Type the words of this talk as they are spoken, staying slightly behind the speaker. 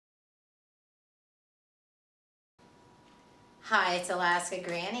Hi, it's Alaska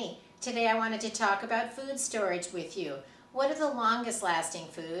Granny. Today I wanted to talk about food storage with you. What are the longest lasting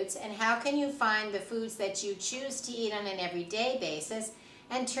foods and how can you find the foods that you choose to eat on an everyday basis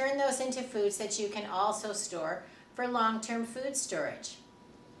and turn those into foods that you can also store for long-term food storage?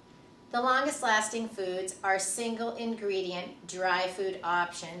 The longest lasting foods are single ingredient dry food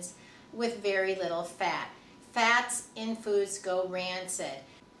options with very little fat. Fats in foods go rancid.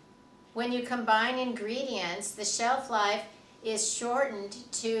 When you combine ingredients, the shelf life is shortened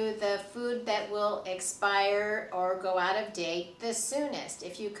to the food that will expire or go out of date the soonest.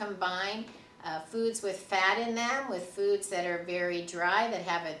 If you combine foods with fat in them with foods that are very dry that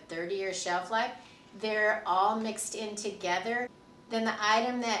have a 30-year shelf life, they're all mixed in together. Then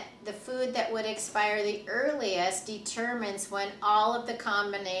the food that would expire the earliest determines when all of the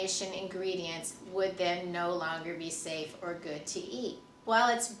combination ingredients would then no longer be safe or good to eat.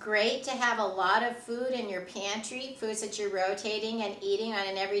 While it's great to have a lot of food in your pantry, foods that you're rotating and eating on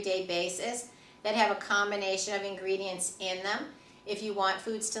an everyday basis that have a combination of ingredients in them, if you want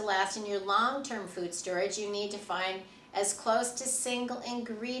foods to last in your long-term food storage, you need to find as close to single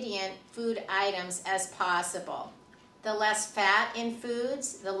ingredient food items as possible. The less fat in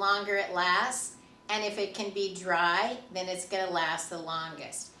foods, the longer it lasts, and if it can be dry, then it's going to last the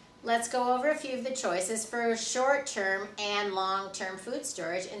longest. Let's go over a few of the choices for short-term and long-term food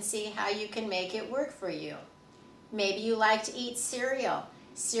storage and see how you can make it work for you. Maybe you like to eat cereal.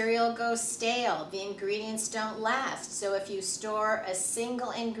 Cereal goes stale. The ingredients don't last. So if you store a single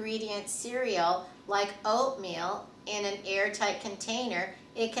ingredient cereal like oatmeal in an airtight container,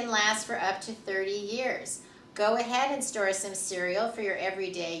 it can last for up to 30 years. Go ahead and store some cereal for your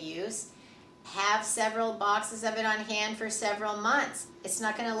everyday use. Have several boxes of it on hand for several months. It's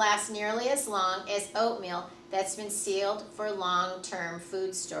not going to last nearly as long as oatmeal that's been sealed for long-term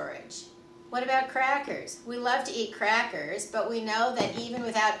food storage. What about crackers? We love to eat crackers, but we know that even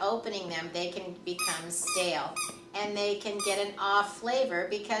without opening them, they can become stale and they can get an off flavor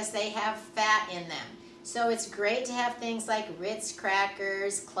because they have fat in them. So it's great to have things like Ritz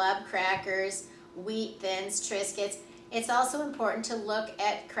crackers, Club crackers, Wheat Thins, Triscuits. It's also important to look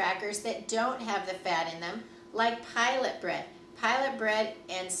at crackers that don't have the fat in them, like Pilot bread. Pilot bread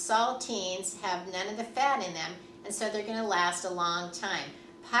and saltines have none of the fat in them, and so they're going to last a long time.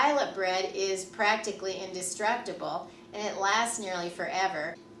 Pilot bread is practically indestructible, and it lasts nearly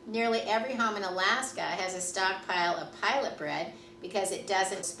forever. Nearly every home in Alaska has a stockpile of Pilot bread because it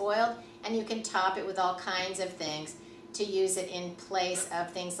doesn't spoil, and you can top it with all kinds of things to use it in place of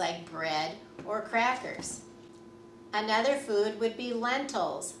things like bread or crackers. Another food would be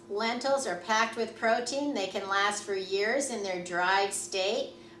lentils. Lentils are packed with protein. They can last for years in their dried state.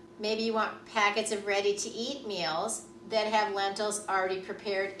 Maybe you want packets of ready-to-eat meals that have lentils already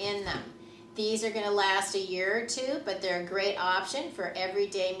prepared in them. These are going to last a year or two, but they're a great option for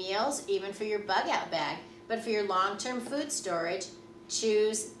everyday meals, even for your bug-out bag. But for your long-term food storage,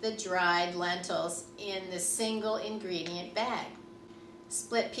 choose the dried lentils in the single ingredient bag.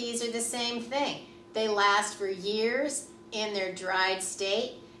 Split peas are the same thing. They last for years in their dried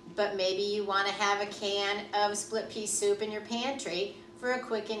state, but maybe you want to have a can of split pea soup in your pantry for a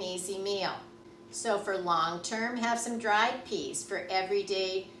quick and easy meal. So for long-term, have some dried peas. For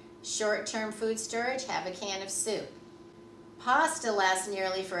everyday short-term food storage, have a can of soup. Pasta lasts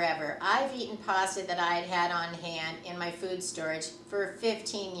nearly forever. I've eaten pasta that I had on hand in my food storage for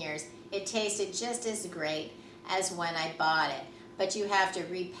 15 years. It tasted just as great as when I bought it. But you have to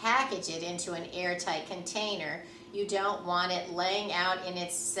repackage it into an airtight container. You don't want it laying out in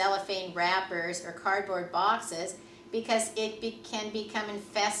its cellophane wrappers or cardboard boxes because it can become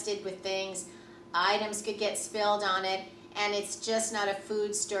infested with things. Items could get spilled on it, and it's just not a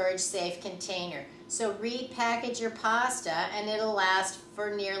food storage safe container. So repackage your pasta and it'll last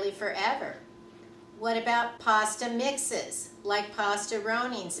for nearly forever. What about pasta mixes like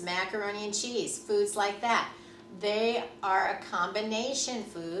pasta-ronings, macaroni and cheese, foods like that? They are a combination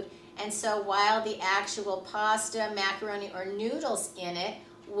food, and so while the actual pasta, macaroni, or noodles in it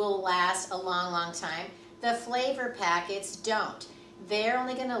will last a long, long time, the flavor packets don't. They're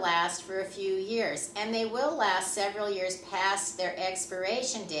only going to last for a few years, and they will last several years past their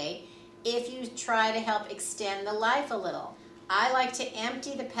expiration date if you try to help extend the life a little. I like to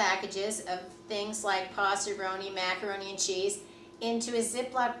empty the packages of things like pasta-roni, macaroni and cheese into a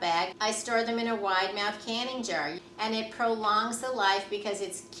Ziploc bag. I store them in a wide-mouth canning jar, and it prolongs the life because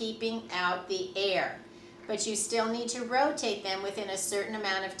it's keeping out the air. But you still need to rotate them within a certain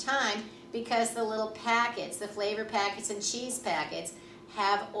amount of time because the little packets, the flavor packets and cheese packets,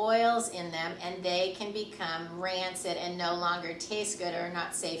 have oils in them and they can become rancid and no longer taste good or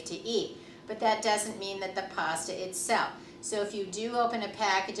not safe to eat. But that doesn't mean that the pasta itself. So if you do open a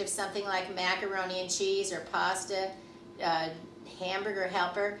package of something like macaroni and cheese or pasta, hamburger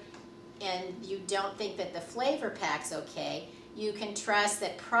helper, and you don't think that the flavor pack's okay, you can trust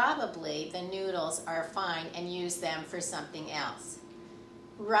that probably the noodles are fine and use them for something else.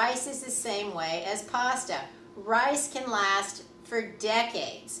 Rice is the same way as pasta. Rice can last for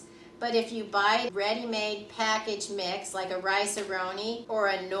decades, but if you buy a ready-made packaged mix like a rice-a-roni or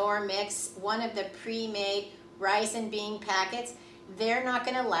a Knorr mix, one of the pre-made rice and bean packets, they're not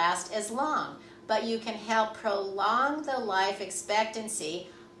going to last as long, but you can help prolong the life expectancy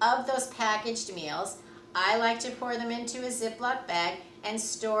of those packaged meals. I like to pour them into a Ziploc bag and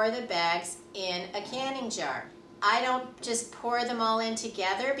store the bags in a canning jar. I don't just pour them all in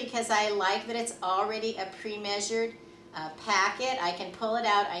together because I like that it's already a pre-measured packet. I can pull it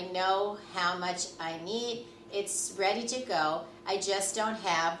out. I know how much I need. It's ready to go. I just don't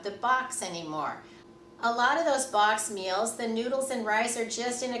have the box anymore. A lot of those box meals, the noodles and rice are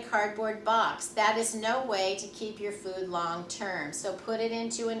just in a cardboard box. That is no way to keep your food long term. So put it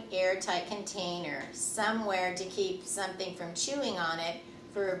into an airtight container, somewhere to keep something from chewing on it,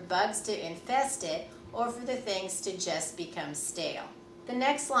 for bugs to infest it, or for the things to just become stale. The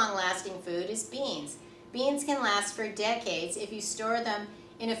next long-lasting food is beans. Beans can last for decades if you store them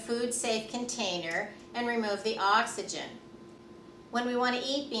in a food-safe container and remove the oxygen. When we want to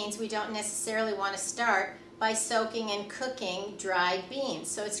eat beans, we don't necessarily want to start by soaking and cooking dried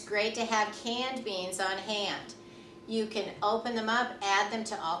beans. So it's great to have canned beans on hand. You can open them up, add them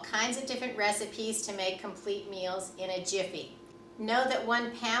to all kinds of different recipes to make complete meals in a jiffy. Know that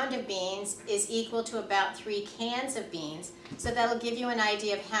 1 pound of beans is equal to about 3 cans of beans, so that'll give you an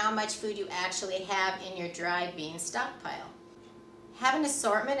idea of how much food you actually have in your dried bean stockpile. Have an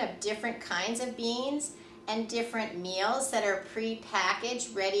assortment of different kinds of beans and different meals that are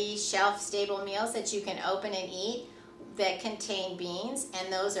pre-packaged, ready, shelf-stable meals that you can open and eat that contain beans,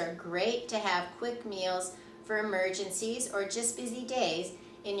 and those are great to have quick meals for emergencies or just busy days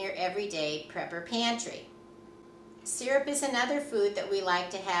in your everyday prepper pantry. Syrup is another food that we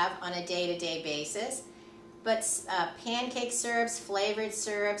like to have on a day-to-day basis, but pancake syrups, flavored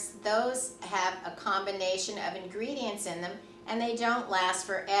syrups, those have a combination of ingredients in them and they don't last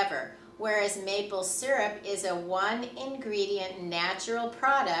forever. Whereas maple syrup is a 1-ingredient natural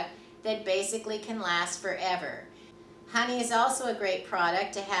product that basically can last forever. Honey is also a great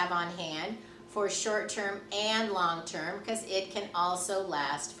product to have on hand for short-term and long-term because it can also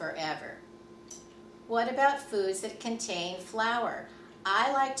last forever. What about foods that contain flour?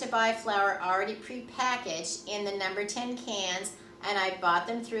 I like to buy flour already pre-packaged in the number 10 cans, and I bought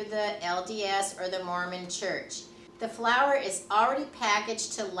them through the LDS or the Mormon Church. The flour is already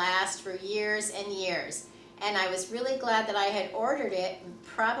packaged to last for years and years, and I was really glad that I had ordered it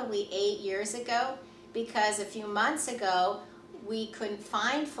probably 8 years ago, because a few months ago we couldn't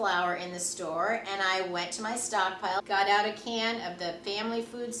find flour in the store, and I went to my stockpile, got out a can of the Family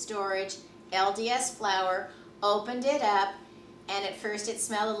Food Storage LDS flour, opened it up, and at first it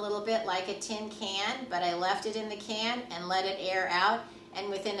smelled a little bit like a tin can, but I left it in the can and let it air out, and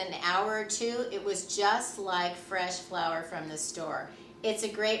within an hour or two, it was just like fresh flour from the store. It's a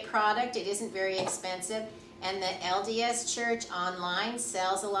great product. It isn't very expensive, and the LDS Church online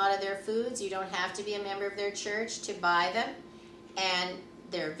sells a lot of their foods. You don't have to be a member of their church to buy them, and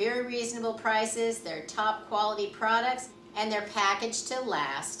they're very reasonable prices. They're top quality products, and they're packaged to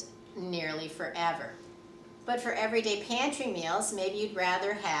last nearly forever. But for everyday pantry meals, maybe you'd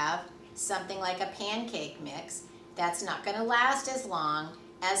rather have something like a pancake mix that's not going to last as long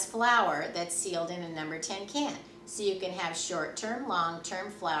as flour that's sealed in a number 10 can. So you can have short-term,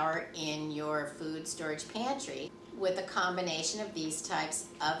 long-term flour in your food storage pantry with a combination of these types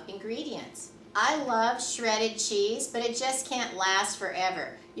of ingredients. I love shredded cheese, but it just can't last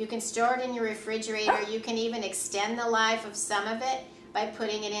forever. You can store it in your refrigerator. You can even extend the life of some of it by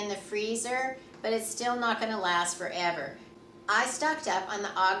putting it in the freezer, but it's still not going to last forever. I stocked up on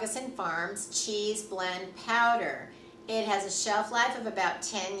the Augustin Farms cheese blend powder. It has a shelf life of about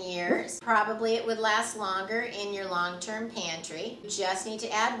 10 years. Probably it would last longer in your long-term pantry. You just need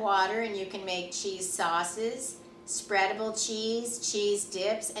to add water, and you can make cheese sauces, spreadable cheese, cheese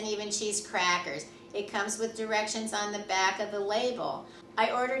dips, and even cheese crackers. It comes with directions on the back of the label.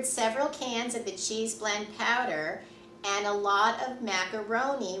 I ordered several cans of the cheese blend powder and a lot of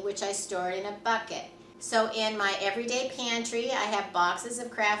macaroni, which I stored in a bucket. So in my everyday pantry, I have boxes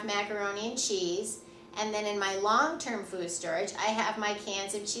of Kraft macaroni and cheese, and then in my long-term food storage, I have my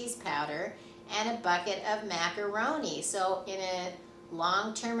cans of cheese powder and a bucket of macaroni. So in a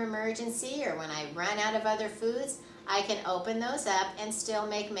long-term emergency, or when I run out of other foods, I can open those up and still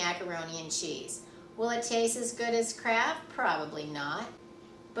make macaroni and cheese. Will it taste as good as Kraft? Probably not.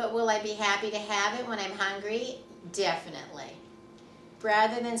 But will I be happy to have it when I'm hungry? Definitely.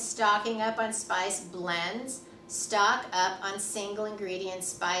 Rather than stocking up on spice blends, stock up on single ingredient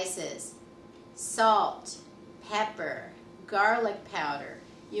spices. Salt, pepper, garlic powder.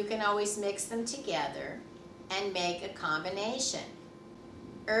 You can always mix them together and make a combination.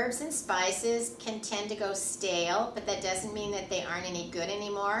 Herbs and spices can tend to go stale, but that doesn't mean that they aren't any good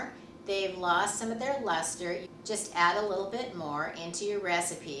anymore. They've lost some of their luster. Just add a little bit more into your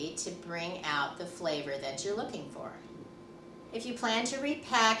recipe to bring out the flavor that you're looking for. If you plan to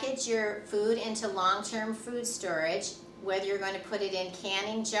repackage your food into long-term food storage, whether you're going to put it in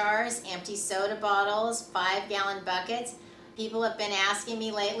canning jars, empty soda bottles, 5-gallon buckets, people have been asking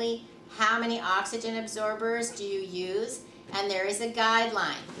me lately, how many oxygen absorbers do you use? And there is a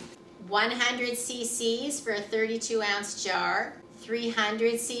guideline. 100 cc's for a 32-ounce jar,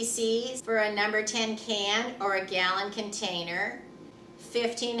 300 cc's for a number 10 can or a gallon container,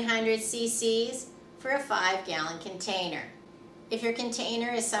 1500 cc's for a 5-gallon container. If your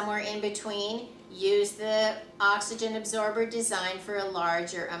container is somewhere in between, use the oxygen absorber designed for a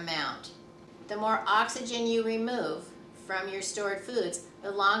larger amount. The more oxygen you remove from your stored foods,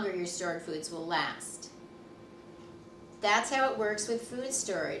 the longer your stored foods will last. That's how it works with food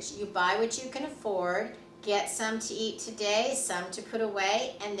storage. You buy what you can afford, get some to eat today, some to put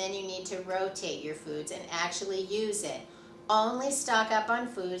away, and then you need to rotate your foods and actually use it. Only stock up on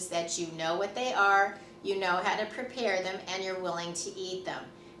foods that you know what they are, you know how to prepare them, and you're willing to eat them.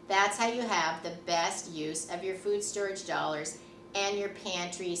 That's how you have the best use of your food storage dollars and your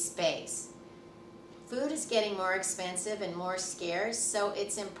pantry space. Food is getting more expensive and more scarce, so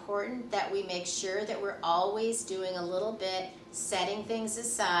it's important that we make sure that we're always doing a little bit, setting things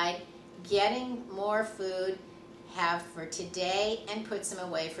aside, getting more food, have for today, and put some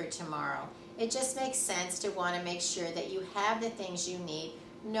away for tomorrow. It just makes sense to want to make sure that you have the things you need,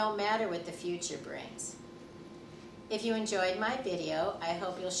 no matter what the future brings. If you enjoyed my video, I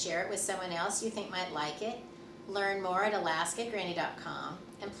hope you'll share it with someone else you think might like it. Learn more at alaskagranny.com,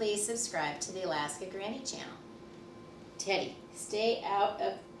 and please subscribe to the Alaska Granny channel. Teddy, stay out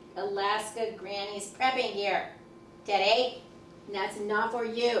of Alaska Granny's prepping gear. Teddy, that's not for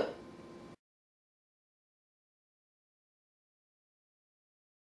you.